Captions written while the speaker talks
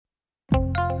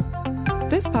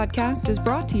This podcast is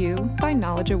brought to you by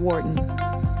Knowledge at Wharton.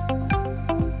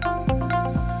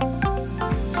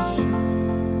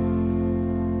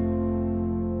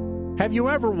 Have you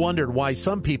ever wondered why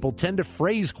some people tend to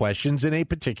phrase questions in a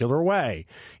particular way?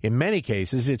 In many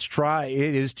cases, it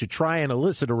is to try and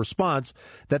elicit a response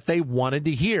that they wanted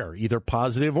to hear, either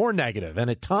positive or negative. And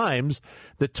at times,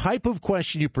 the type of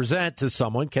question you present to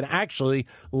someone can actually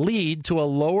lead to a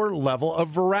lower level of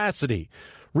veracity.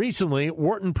 Recently,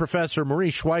 Wharton professor Marie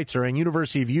Schweitzer and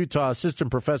University of Utah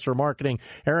assistant professor of marketing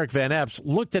Eric Van Epps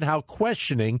looked at how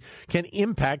questioning can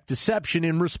impact deception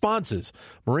in responses.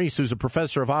 Maurice, who's a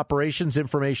professor of operations,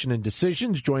 information, and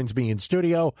decisions, joins me in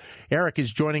studio. Eric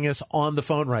is joining us on the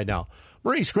phone right now.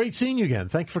 Maurice, great seeing you again.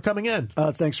 Thank you for coming in.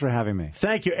 Thanks for having me.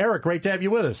 Thank you. Eric, great to have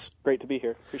you with us. Great to be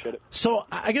here. Appreciate it. So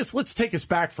I guess let's take us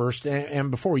back first,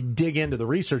 and before we dig into the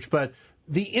research, but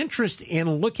the interest in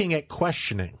looking at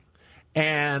questioning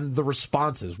and the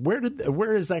responses, where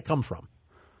does that come from?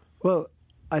 Well,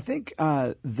 I think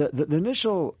the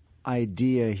initial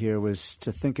idea here was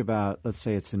to think about, let's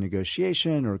say it's a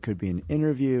negotiation, or it could be an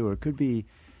interview, or it could be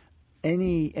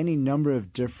any number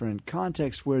of different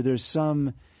contexts where there's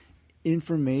some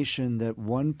information that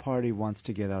one party wants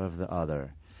to get out of the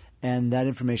other. And that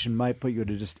information might put you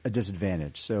at a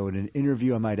disadvantage. So in an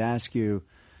interview, I might ask you,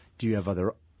 do you have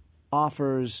other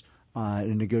offers? In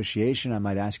a negotiation, I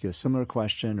might ask you a similar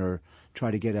question or try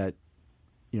to get at,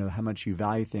 how much you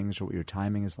value things or what your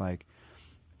timing is like.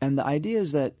 And the idea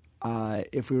is that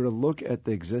if we were to look at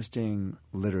the existing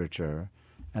literature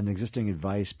and the existing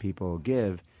advice people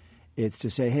give, it's to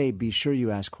say, hey, be sure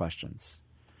you ask questions.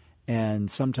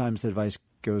 And sometimes the advice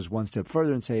goes one step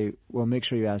further and say, well, make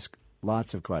sure you ask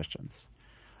lots of questions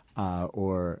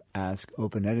or ask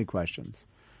open-ended questions.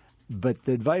 But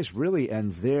the advice really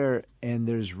ends there, and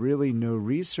there's really no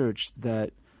research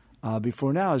that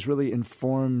before now has really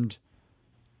informed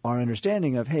our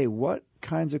understanding of, hey, what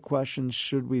kinds of questions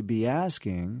should we be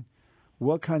asking?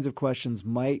 What kinds of questions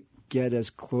might get us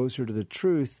closer to the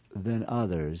truth than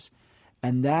others?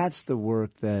 And that's the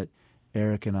work that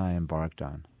Eric and I embarked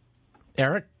on.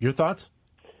 Eric, your thoughts?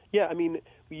 Yeah, I mean,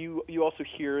 you also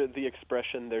hear the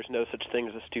expression, there's no such thing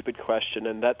as a stupid question,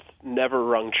 and that's never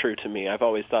rung true to me. I've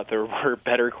always thought there were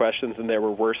better questions and there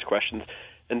were worse questions.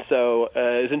 And so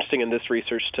it's interesting in this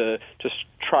research to just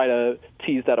try to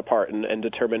tease that apart and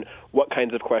determine what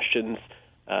kinds of questions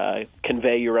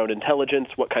convey your own intelligence,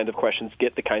 what kinds of questions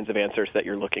get the kinds of answers that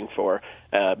you're looking for,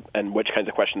 and which kinds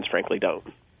of questions, frankly, don't.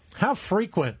 How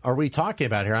frequent are we talking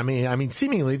about here? I mean,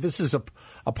 seemingly this is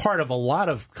a part of a lot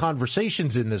of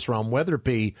conversations in this realm, whether it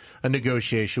be a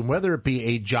negotiation, whether it be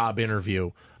a job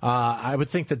interview. I would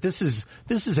think that this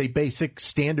is a basic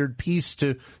standard piece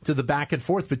to the back and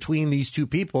forth between these two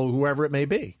people, whoever it may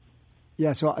be.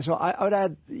 Yeah, so I would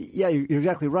add, yeah, you're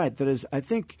exactly right. That is, I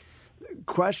think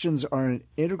questions are an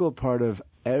integral part of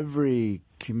every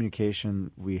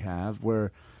communication we have,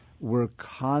 where we're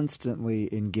constantly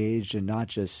engaged in not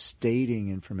just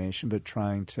stating information, but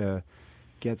trying to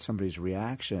get somebody's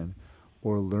reaction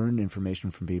or learn information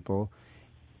from people.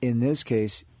 In this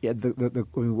case,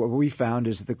 what we found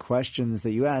is that the questions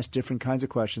that you ask, different kinds of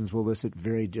questions, will elicit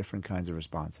very different kinds of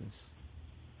responses.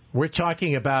 We're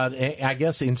talking about, I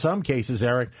guess, in some cases,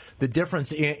 Eric, the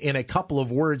difference in a couple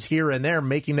of words here and there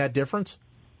making that difference?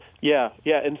 Yeah,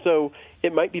 and so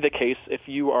it might be the case if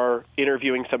you are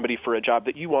interviewing somebody for a job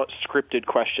that you want scripted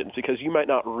questions, because you might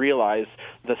not realize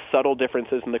the subtle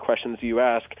differences in the questions you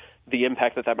ask, the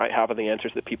impact that might have on the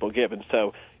answers that people give. And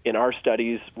so in our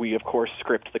studies, we, of course,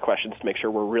 script the questions to make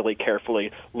sure we're really carefully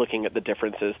looking at the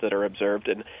differences that are observed.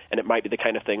 And it might be the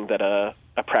kind of thing that a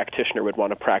practitioner would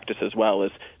want to practice as well,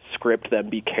 is script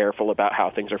them, be careful about how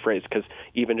things are phrased, because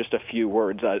even just a few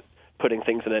words putting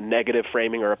things in a negative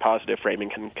framing or a positive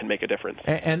framing can make a difference.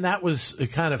 And that was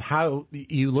kind of how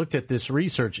you looked at this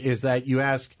research, is that you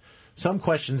ask some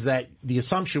questions that the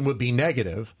assumption would be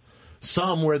negative,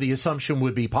 some where the assumption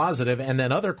would be positive, and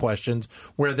then other questions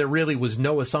where there really was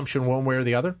no assumption one way or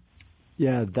the other?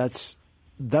 Yeah, that's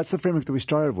the framework that we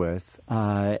started with.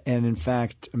 And in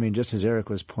fact, I mean, just as Eric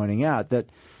was pointing out, that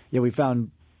we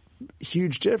found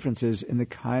huge differences in the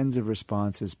kinds of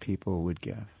responses people would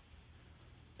give.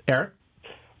 Eric?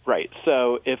 Right.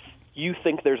 So if you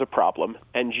think there's a problem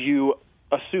and you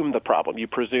assume the problem, you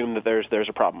presume that there's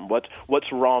a problem.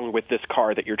 What's wrong with this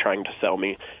car that you're trying to sell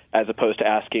me? as opposed to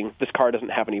asking, this car doesn't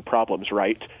have any problems,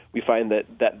 right? We find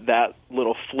that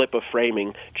little flip of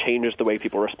framing changes the way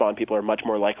people respond. People are much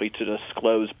more likely to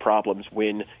disclose problems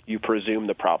when you presume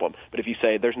the problem. But if you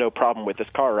say, there's no problem with this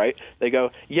car, right? They go,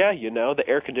 yeah, the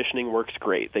air conditioning works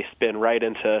great. They spin right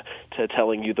into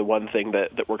telling you the one thing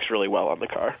that works really well on the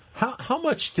car. How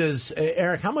much does,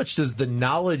 Eric, the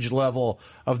knowledge level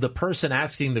of the person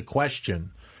asking the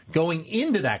question, going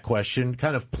into that question,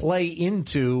 kind of play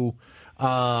into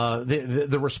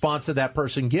the response that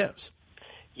person gives?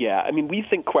 Yeah, I mean, we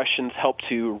think questions help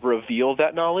to reveal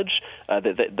that knowledge.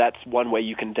 That's one way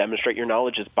you can demonstrate your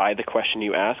knowledge is by the question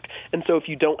you ask. And so if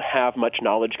you don't have much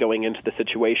knowledge going into the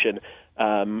situation,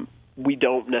 we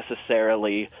don't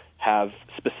necessarily have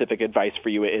specific advice for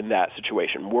you in that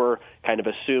situation. We're kind of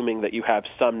assuming that you have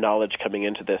some knowledge coming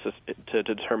into this to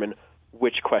determine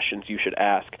which questions you should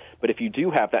ask. But if you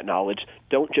do have that knowledge,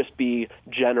 don't just be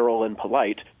general and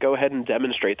polite. Go ahead and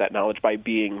demonstrate that knowledge by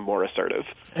being more assertive.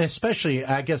 Especially,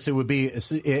 I guess it would be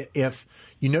if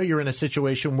you're in a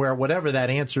situation where whatever that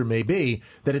answer may be,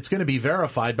 that it's going to be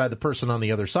verified by the person on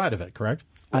the other side of it, correct?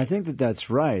 I think that's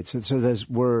right.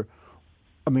 So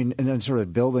and then sort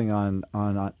of building on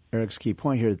Eric's key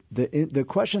point here, the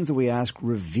questions that we ask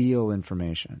reveal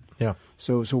information. Yeah.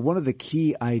 So one of the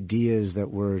key ideas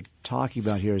that we're talking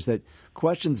about here is that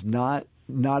questions not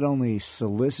only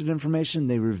solicit information,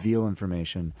 they reveal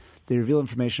information. They reveal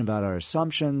information about our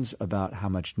assumptions, about how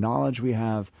much knowledge we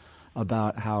have,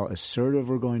 about how assertive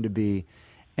we're going to be,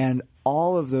 and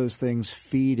all of those things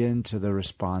feed into the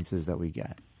responses that we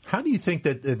get. How do you think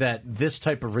that this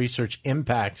type of research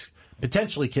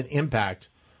potentially can impact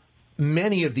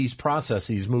many of these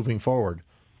processes moving forward?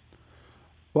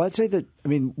 Well, I'd say that,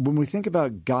 when we think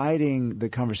about guiding the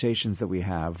conversations that we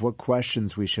have, what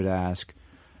questions we should ask,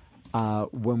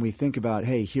 when we think about,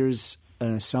 hey, here's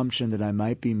an assumption that I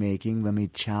might be making, let me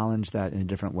challenge that in a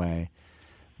different way.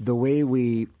 The way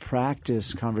we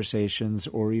practice conversations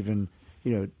or even,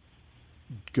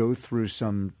 go through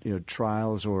some,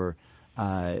 trials or,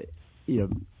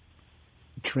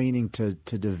 training to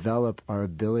develop our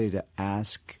ability to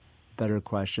ask better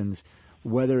questions,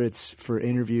 whether it's for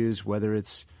interviews, whether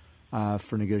it's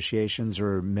for negotiations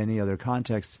or many other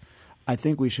contexts. I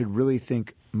think we should really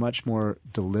think much more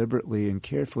deliberately and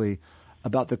carefully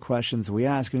about the questions we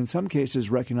ask, and in some cases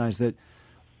recognize that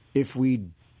if we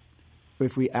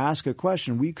ask a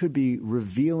question, we could be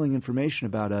revealing information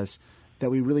about us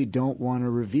that we really don't want to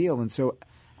reveal, and so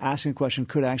asking a question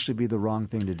could actually be the wrong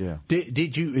thing to do.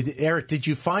 Eric, did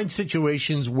you find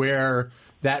situations where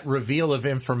that reveal of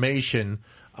information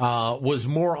was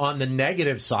more on the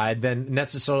negative side than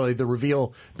necessarily the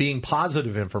reveal being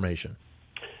positive information?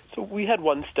 So we had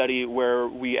one study where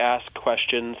we asked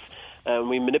questions, and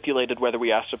we manipulated whether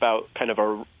we asked about kind of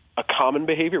a common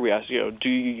behavior. We asked, do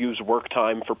you use work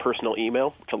time for personal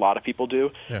email, which a lot of people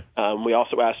do. Yeah. We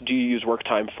also asked, do you use work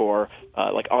time for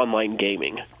like online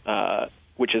gaming,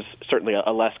 which is certainly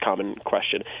a less common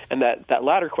question. And that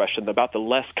latter question about the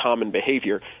less common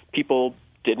behavior, people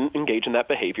didn't engage in that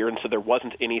behavior, and so there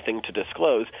wasn't anything to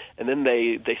disclose. And then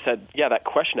they said, yeah, that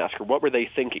question asker, what were they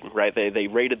thinking, right? They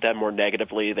rated them more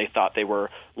negatively. They thought they were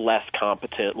less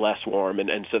competent, less warm,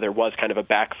 and so there was kind of a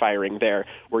backfiring there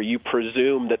where you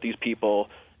presume that these people,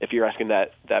 if you're asking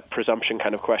that presumption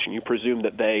kind of question, you presume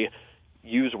that they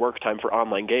use work time for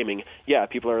online gaming. Yeah,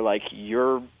 people are like,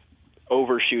 you're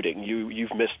overshooting.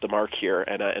 You've missed the mark here,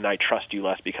 and I trust you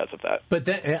less because of that. But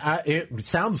it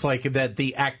sounds like that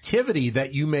the activity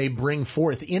that you may bring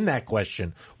forth in that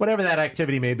question, whatever that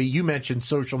activity may be, you mentioned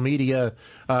social media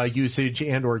usage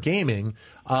and or gaming,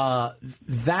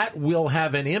 that will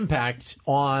have an impact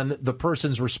on the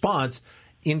person's response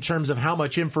in terms of how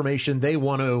much information they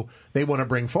want to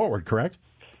bring forward. Correct?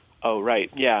 Oh, right.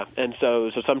 Yeah, and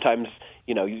so sometimes,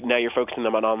 now you're focusing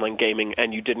them on online gaming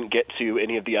and you didn't get to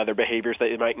any of the other behaviors that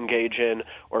they might engage in,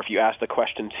 or if you ask the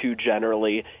question too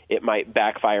generally, it might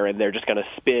backfire and they're just going to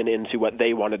spin into what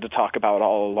they wanted to talk about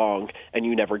all along, and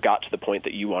you never got to the point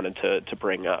that you wanted to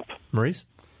bring up. Maurice?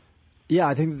 Yeah,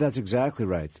 I think that's exactly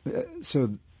right.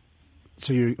 So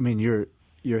you're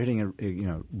hitting it,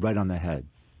 right on the head.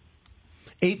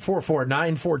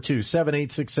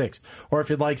 844-942-7866. Or if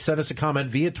you'd like, send us a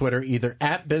comment via Twitter, either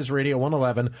at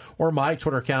BizRadio111 or my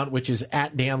Twitter account, which is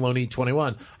at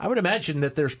DanLoney21. I would imagine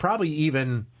that there's probably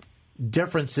even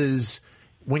differences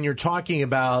when you're talking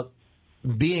about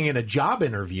being in a job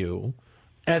interview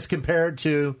as compared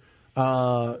to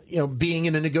being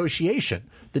in a negotiation.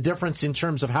 The difference in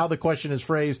terms of how the question is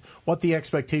phrased, what the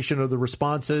expectation of the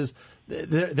response is,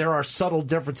 there are subtle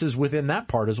differences within that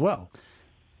part as well.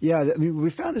 Yeah,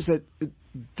 we found is that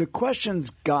the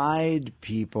questions guide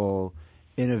people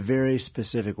in a very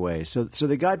specific way. So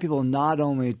they guide people not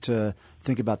only to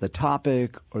think about the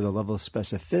topic or the level of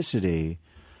specificity,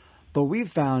 but what we've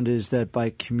found is that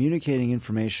by communicating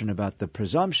information about the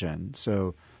presumption,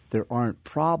 so there aren't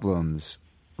problems,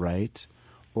 right?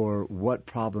 Or what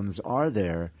problems are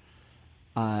there?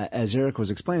 As Eric was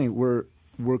explaining,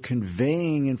 we're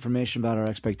conveying information about our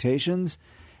expectations,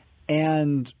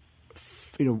 and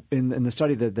in the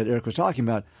study that Eric was talking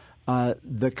about,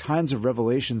 the kinds of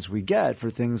revelations we get for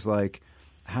things like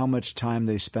how much time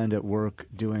they spend at work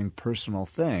doing personal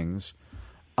things,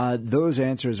 those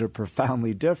answers are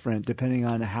profoundly different depending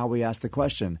on how we ask the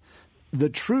question. The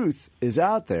truth is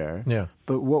out there,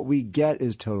 but what we get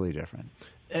is totally different.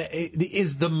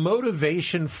 Is the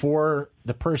motivation for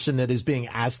the person that is being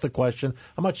asked the question,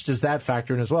 how much does that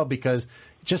factor in as well? Because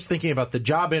just thinking about the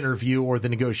job interview or the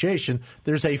negotiation,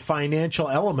 there's a financial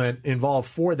element involved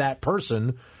for that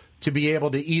person to be able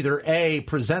to either A,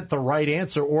 present the right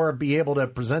answer, or be able to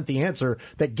present the answer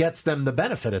that gets them the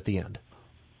benefit at the end.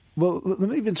 Well, let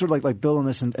me even sort of like build on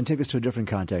this and take this to a different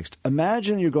context.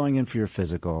 Imagine you're going in for your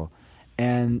physical,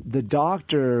 and the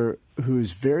doctor,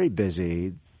 who's very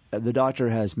busy, the doctor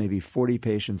has maybe 40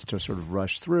 patients to sort of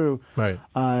rush through. Right.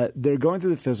 They're going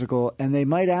through the physical, and they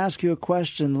might ask you a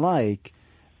question like,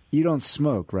 you don't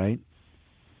smoke, right?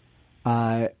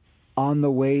 On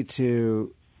the way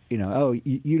to, you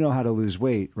know how to lose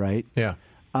weight, right? Yeah.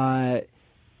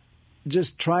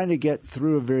 Just trying to get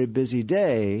through a very busy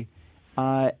day,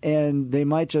 and they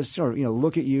might just sort of,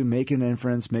 look at you, make an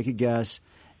inference, make a guess,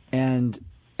 and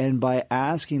by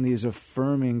asking these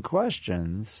affirming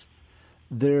questions,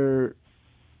 they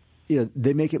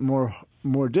make it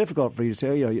more difficult for you to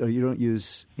say, you don't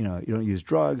use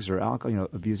drugs or alcohol,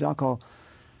 abuse alcohol.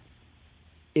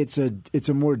 It's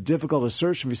a more difficult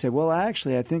assertion if you say, well,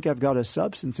 actually, I think I've got a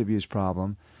substance abuse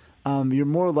problem. You're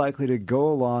more likely to go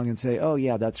along and say, oh,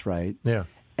 yeah, that's right. Yeah.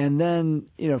 And then,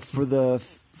 for the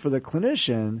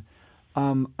clinician,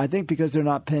 I think because they're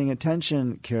not paying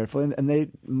attention carefully, and they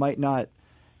might not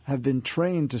have been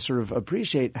trained to sort of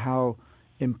appreciate how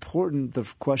important the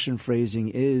question phrasing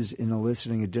is in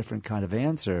eliciting a different kind of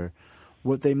answer,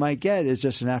 what they might get is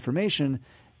just an affirmation.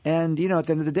 And, at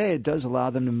the end of the day, it does allow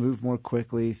them to move more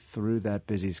quickly through that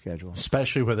busy schedule.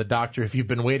 Especially with a doctor, if you've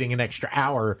been waiting an extra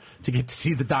hour to get to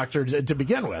see the doctor to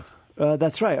begin with.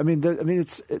 That's right.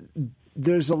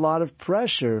 There's a lot of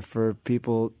pressure for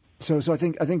people. So I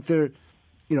think there,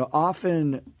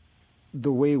 often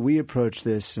the way we approach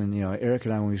this, and Eric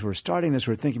and I, when we were starting this,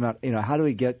 we're thinking about how do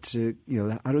we get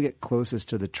closest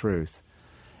to the truth.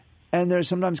 And there are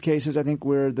sometimes cases, I think,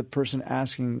 where the person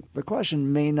asking the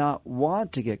question may not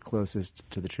want to get closest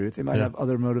to the truth. They might have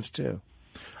other motives too.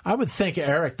 I would think,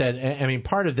 Eric, that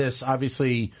part of this,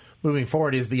 obviously, moving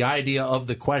forward, is the idea of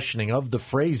the questioning, of the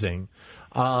phrasing.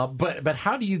 But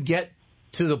how do you get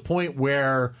to the point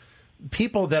where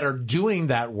people that are doing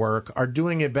that work are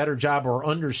doing a better job or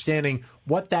understanding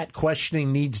what that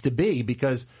questioning needs to be?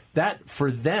 Because that, for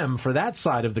them, for that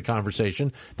side of the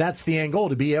conversation, that's the end goal,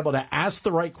 to be able to ask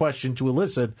the right question to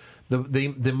elicit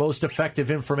the most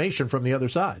effective information from the other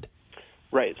side.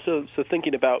 Right. So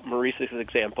thinking about Maurice's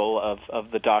example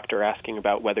of the doctor asking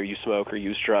about whether you smoke or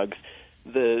use drugs,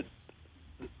 there's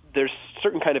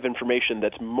certain kind of information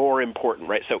that's more important,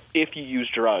 right? So if you use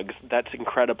drugs, that's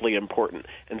incredibly important.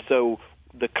 And so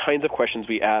the kinds of questions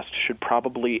we asked should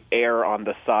probably err on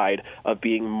the side of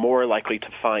being more likely to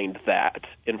find that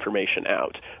information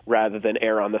out, rather than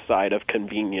err on the side of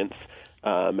convenience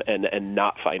and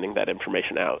not finding that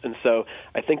information out. And so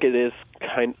I think it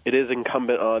is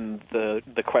incumbent on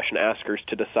the question askers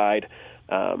to decide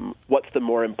what's the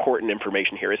more important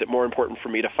information here. Is it more important for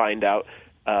me to find out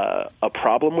a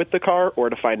problem with the car, or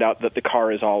to find out that the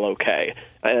car is all okay?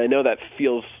 And I know that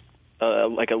feels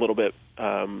like a little bit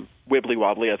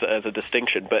wibbly-wobbly as a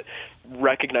distinction, but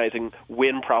recognizing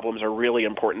when problems are really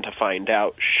important to find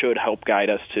out should help guide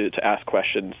us to ask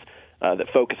questions that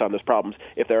focus on those problems.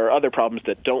 If there are other problems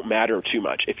that don't matter too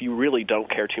much, if you really don't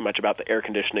care too much about the air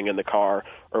conditioning in the car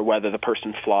or whether the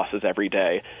person flosses every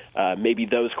day, maybe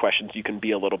those questions you can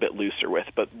be a little bit looser with.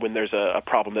 But when there's a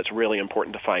problem that's really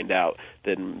important to find out,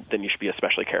 then you should be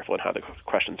especially careful in how the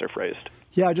questions are phrased.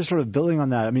 Yeah, just sort of building on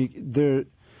that.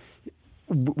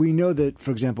 We know that, for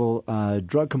example,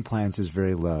 drug compliance is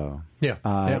very low.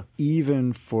 Yeah.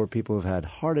 Even for people who've had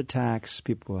heart attacks,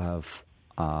 people who have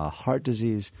heart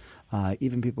disease,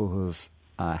 even people who've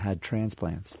had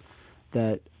transplants,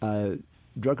 that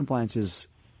drug compliance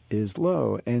is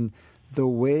low. And the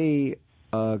way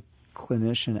a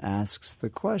clinician asks the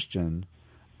question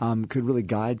could really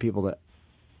guide people to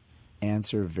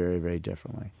answer very, very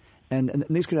differently. And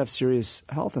these could have serious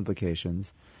health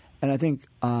implications. I think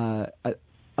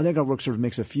I think our work sort of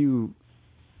makes a few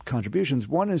contributions.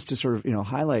 One is to sort of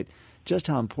highlight just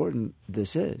how important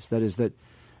this is. That is that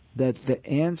the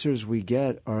answers we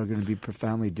get are going to be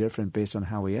profoundly different based on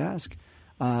how we ask.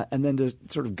 And then to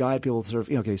sort of guide people to sort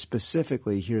of, okay,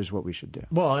 specifically, here's what we should do.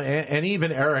 Well, and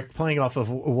even, Eric, playing off of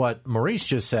what Maurice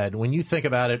just said, when you think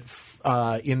about it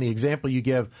in the example you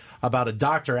give about a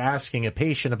doctor asking a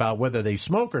patient about whether they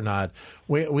smoke or not,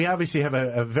 we obviously have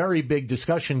a very big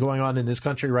discussion going on in this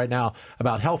country right now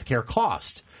about healthcare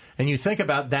cost. And you think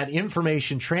about that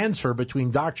information transfer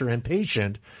between doctor and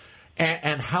patient,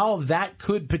 and how that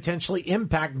could potentially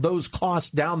impact those costs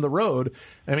down the road.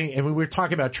 I mean, and we're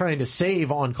talking about trying to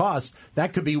save on costs.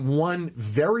 That could be one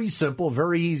very simple,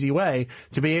 very easy way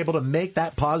to be able to make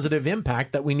that positive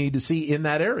impact that we need to see in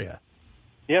that area.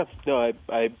 Yeah, no,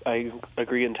 I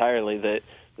agree entirely that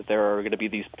there are going to be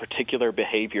these particular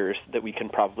behaviors that we can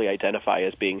probably identify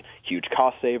as being huge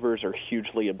cost savers or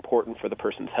hugely important for the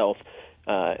person's health,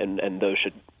 and those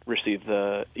should receive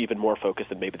the even more focus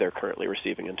than maybe they're currently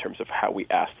receiving in terms of how we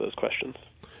ask those questions.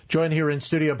 Joined here in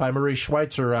studio by Maurice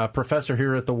Schweitzer, professor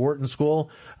here at the Wharton School.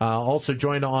 Also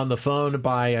joined on the phone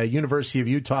by University of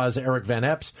Utah's Eric Van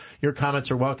Epps. Your comments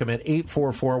are welcome at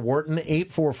 844-WHARTON,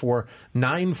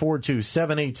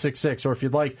 844-942-7866. Or if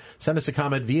you'd like, send us a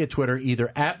comment via Twitter,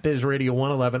 either at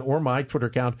BizRadio111 or my Twitter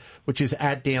account, which is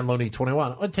at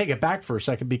DanLoney21. I'm going to take it back for a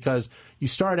second because you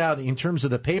start out in terms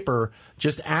of the paper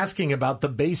just asking about the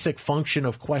basic function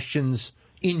of questions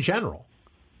in general.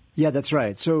 Yeah, that's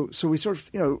right. So we sort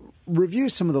of review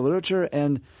some of the literature,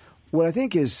 and what I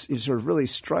think is sort of really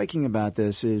striking about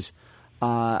this is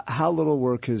how little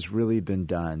work has really been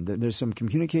done. There's some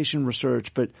communication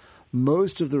research, but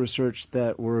most of the research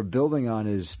that we're building on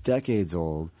is decades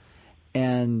old,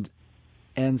 and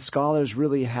scholars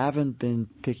really haven't been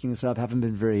picking this up, haven't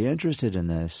been very interested in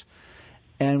this.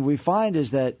 And we find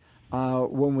is that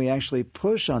when we actually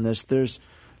push on this, there's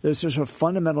sort of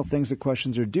fundamental things that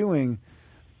questions are doing.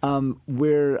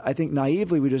 Where I think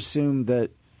naively we'd assume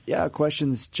that,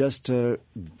 questions just to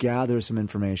gather some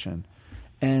information.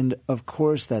 And, of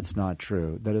course, that's not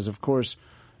true. That is, of course,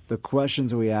 the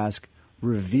questions that we ask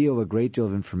reveal a great deal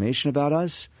of information about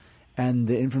us. And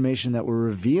the information that we're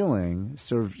revealing,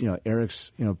 sort of,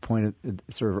 Eric's, point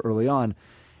sort of early on,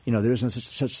 there's no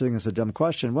such thing as a dumb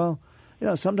question. Well,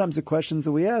 sometimes the questions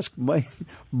that we ask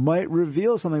might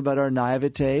reveal something about our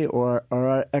naivete or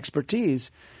our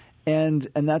expertise. And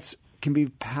that's can be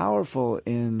powerful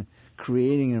in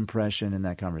creating an impression in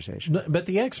that conversation. But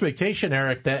the expectation,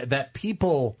 Eric, that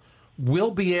people will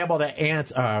be able to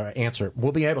answer,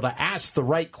 will be able to ask the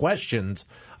right questions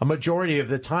a majority of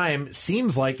the time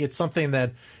seems like it's something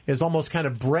that is almost kind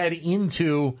of bred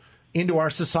into our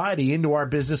society, into our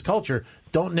business culture.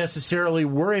 Don't necessarily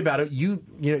worry about it. You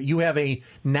have a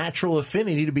natural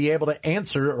affinity to be able to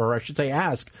answer, or I should say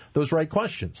ask, those right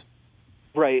questions.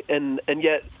 Right, and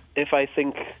yet, if I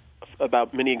think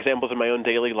about many examples in my own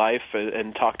daily life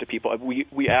and talk to people,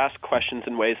 we ask questions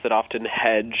in ways that often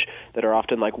hedge, that are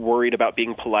often like worried about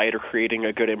being polite or creating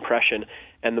a good impression.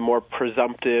 And the more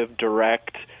presumptive,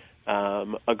 direct,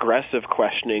 aggressive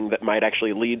questioning that might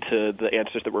actually lead to the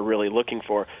answers that we're really looking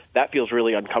for, that feels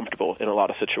really uncomfortable in a lot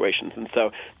of situations. And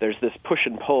so there's this push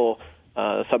and pull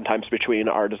sometimes between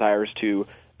our desires to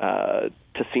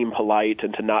seem polite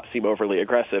and to not seem overly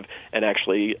aggressive, and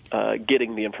actually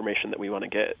getting the information that we want to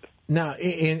get. Now,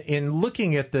 in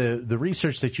looking at the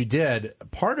research that you did,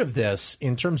 part of this,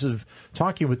 in terms of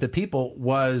talking with the people,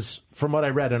 was, from what I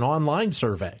read, an online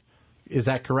survey. Is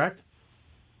that correct,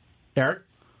 Eric?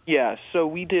 Yeah. So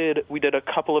we did a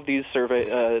couple of these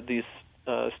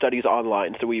studies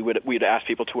online. So we'd ask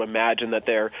people to imagine that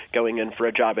they're going in for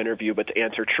a job interview, but to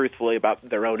answer truthfully about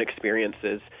their own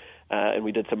experiences. And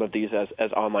we did some of these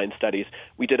as online studies.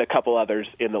 We did a couple others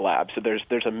in the lab. So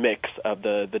there's a mix of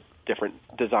the different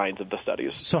designs of the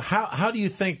studies. So how do you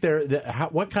think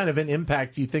what kind of an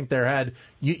impact do you think there had?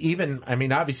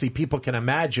 Obviously people can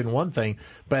imagine one thing,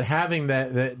 but having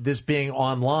this being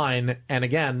online, and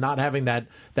again, not having that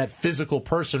physical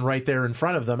person right there in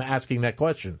front of them asking that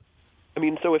question.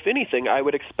 So if anything, I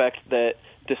would expect that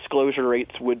disclosure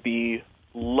rates would be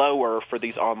lower for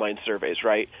these online surveys,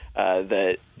 right?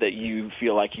 That you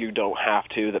feel like you don't have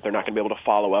to, that they're not going to be able to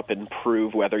follow up and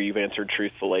prove whether you've answered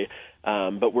truthfully.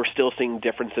 But we're still seeing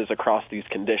differences across these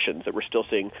conditions, that we're still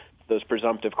seeing those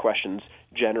presumptive questions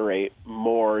generate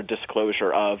more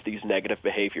disclosure of these negative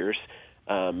behaviors,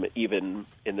 even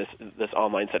in this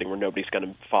online setting where nobody's going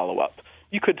to follow up.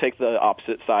 You could take the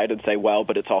opposite side and say, well,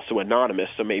 but it's also anonymous,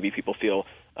 so maybe people feel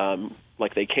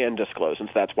like they can disclose, and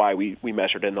so that's why we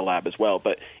measured in the lab as well.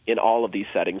 But in all of these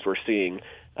settings, we're seeing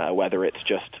whether it's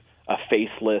just a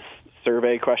faceless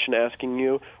survey question asking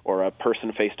you or a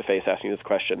person face-to-face asking you this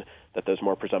question, that those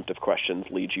more presumptive questions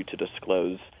lead you to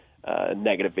disclose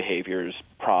negative behaviors,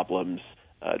 problems,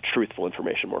 truthful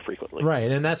information more frequently.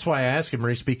 Right, and that's why I ask you,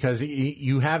 Maurice, because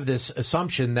you have this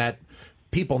assumption that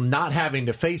people not having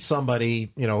to face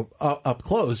somebody, up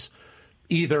close,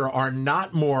 either are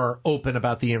not more open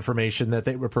about the information that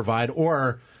they would provide,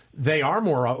 or they are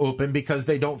more open because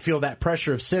they don't feel that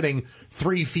pressure of sitting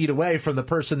 3 feet away from the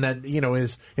person that,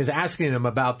 is asking them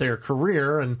about their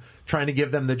career and trying to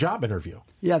give them the job interview.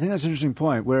 Yeah, I think that's an interesting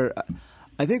point, where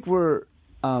I think we're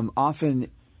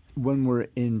often, when we're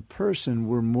in person,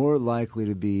 we're more likely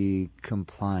to be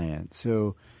compliant.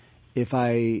 So if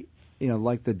I,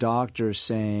 like the doctor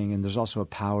saying, and there's also a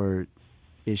power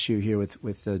issue here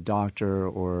with the doctor,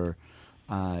 or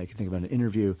you can think about an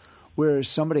interview, where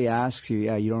somebody asks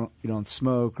you, you don't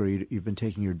smoke, or you've been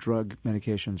taking your drug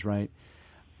medications, right?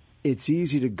 It's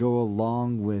easy to go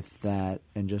along with that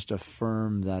and just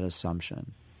affirm that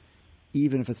assumption,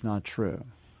 even if it's not true.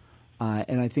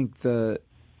 And I think the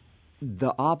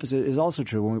opposite is also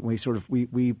true. When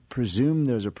we presume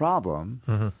there's a problem.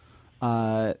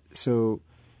 Mm-hmm. So,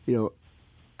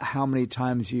 how many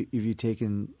times have you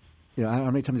taken? How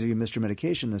many times have you missed your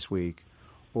medication this week?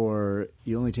 Or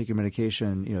you only take your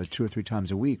medication, 2 or 3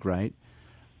 times a week, right?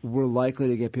 We're likely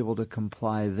to get people to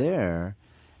comply there.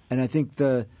 And I think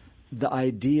the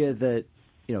idea that,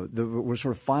 we're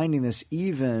sort of finding this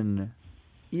even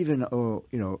in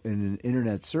an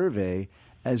internet survey,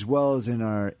 as well as in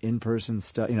our in-person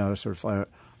study, sort of our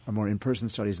more in-person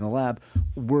studies in the lab,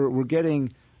 we're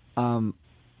getting,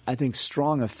 I think,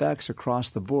 strong effects across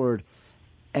the board.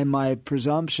 And my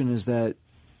presumption is that,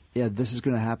 this is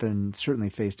going to happen certainly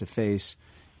face-to-face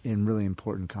in really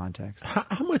important contexts.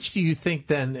 How much do you think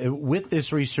then, with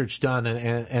this research done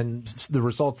and the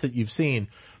results that you've seen,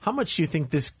 how much do you think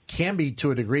this can be,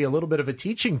 to a degree, a little bit of a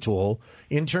teaching tool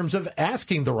in terms of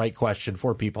asking the right question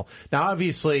for people? Now,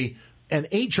 obviously, an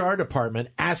HR department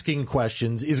asking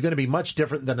questions is going to be much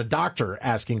different than a doctor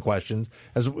asking questions,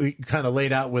 as we kind of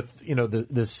laid out with,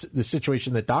 the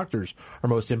situation that doctors are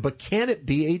most in. But can it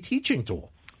be a teaching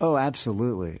tool? Oh,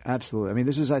 absolutely, absolutely. I mean,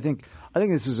 I think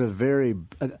this is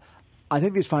I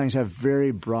think these findings have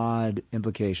very broad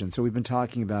implications. So we've been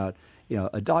talking about,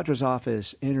 a doctor's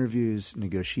office, interviews,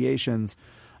 negotiations,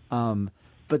 but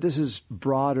this is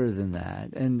broader than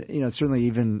that, and certainly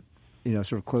even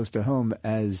sort of close to home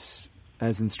as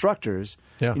instructors.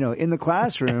 Yeah. In the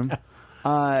classroom,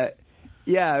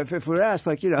 if we're asked,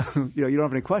 like, you don't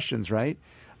have any questions, right?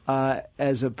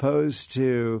 As opposed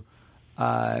to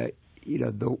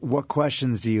what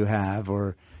questions do you have,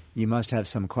 or you must have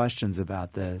some questions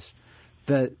about this,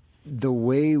 that the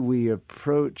way we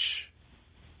approach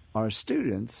our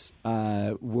students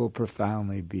will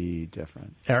profoundly be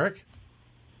different. Eric?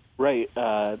 Right.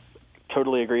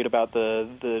 Totally agreed about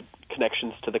the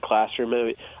connections to the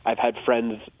classroom. I've had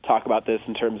friends talk about this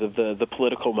in terms of the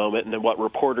political moment and then what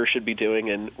reporters should be doing,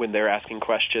 and when they're asking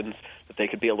questions, that they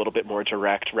could be a little bit more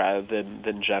direct rather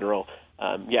than general.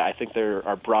 I think there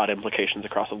are broad implications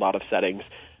across a lot of settings,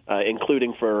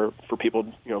 including for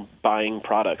people buying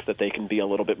products, that they can be a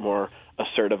little bit more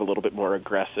assertive, a little bit more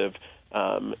aggressive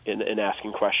in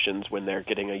asking questions when they're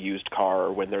getting a used car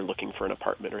or when they're looking for an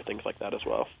apartment or things like that as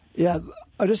well. Yeah,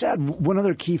 I'll just add one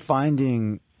other key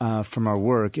finding from our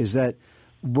work is that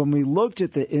when we looked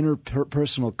at the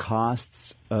interpersonal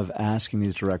costs of asking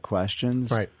these direct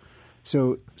questions, right?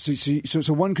 So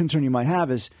one concern you might have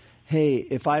is, hey,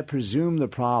 if I presume the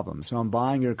problem, so I'm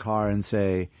buying your car and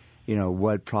say,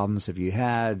 what problems have you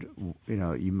had?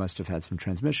 You must have had some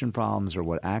transmission problems, or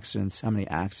what accidents, how many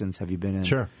accidents have you been in?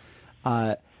 Sure.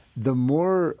 The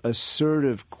more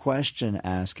assertive question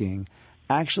asking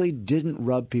actually didn't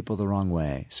rub people the wrong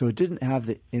way. So it didn't have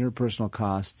the interpersonal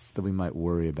costs that we might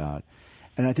worry about.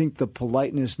 And I think the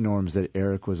politeness norms that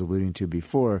Eric was alluding to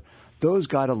before, those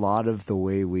got a lot of the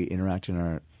way we interact in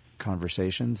our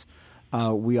conversations.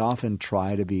 We often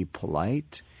try to be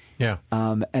polite. Yeah.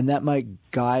 And that might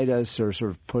guide us or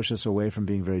sort of push us away from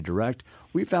being very direct.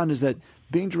 We found is that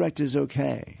being direct is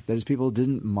okay. That is, people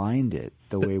didn't mind it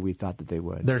the way we thought that they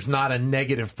would. There's not a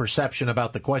negative perception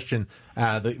about the question,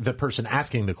 the person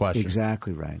asking the question.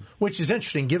 Exactly right. Which is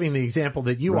interesting, giving the example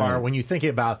that you are when you're thinking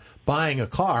about buying a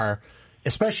car,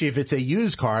 especially if it's a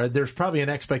used car, there's probably an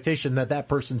expectation that that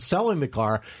person selling the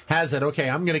car has that, okay,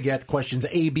 I'm going to get questions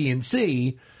A, B, and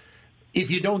C.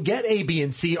 If you don't get A, B,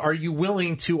 and C, are you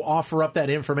willing to offer up that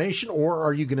information, or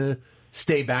are you going to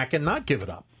stay back and not give it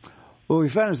up? What we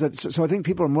found is that, so I think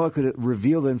people are more likely to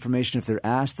reveal the information if they're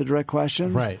asked the direct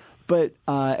questions. Right. But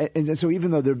and so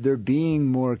even though they're being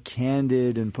more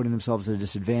candid and putting themselves at a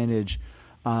disadvantage,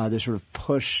 they're sort of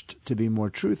pushed to be more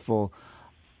truthful.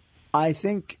 I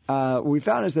think what we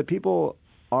found is that people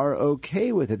are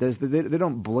okay with it. They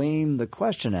don't blame the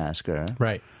question asker.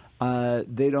 Right.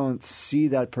 They don't see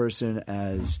that person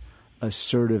as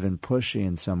assertive and pushy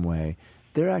in some way.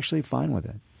 They're actually fine with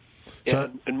it.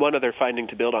 And one other finding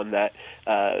to build on that,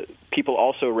 people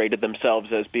also rated themselves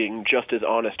as being just as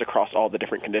honest across all the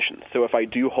different conditions. So if I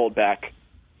do hold back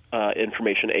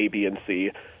information A, B, and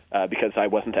C because I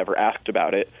wasn't ever asked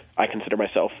about it, I consider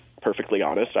myself perfectly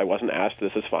honest. I wasn't asked.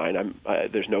 This is fine.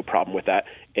 There's no problem with that.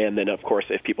 And then, of course,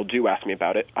 if people do ask me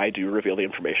about it, I do reveal the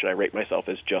information. I rate myself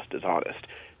as just as honest.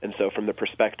 And so from the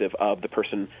perspective of the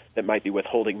person that might be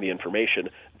withholding the information,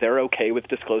 they're okay with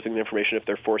disclosing the information if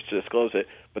they're forced to disclose it,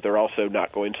 but they're also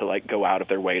not going to go out of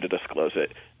their way to disclose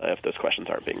it if those questions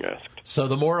aren't being asked. So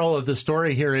the moral of the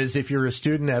story here is if you're a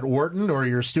student at Wharton or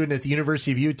you're a student at the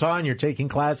University of Utah and you're taking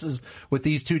classes with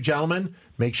these two gentlemen,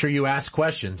 make sure you ask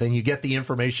questions and you get the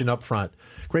information up front.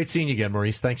 Great seeing you again,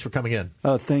 Maurice. Thanks for coming in.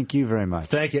 Oh, thank you very much.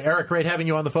 Thank you. Eric, great having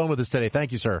you on the phone with us today.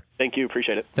 Thank you, sir. Thank you.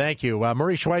 Appreciate it. Thank you.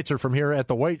 Maurice Schweitzer from here at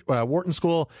the Wharton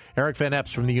School, Eric Van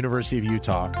Epps from the University of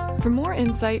Utah. For more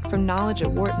insight from Knowledge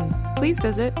at Wharton, please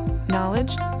visit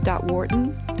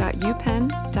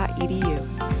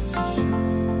knowledge.wharton.upenn.edu.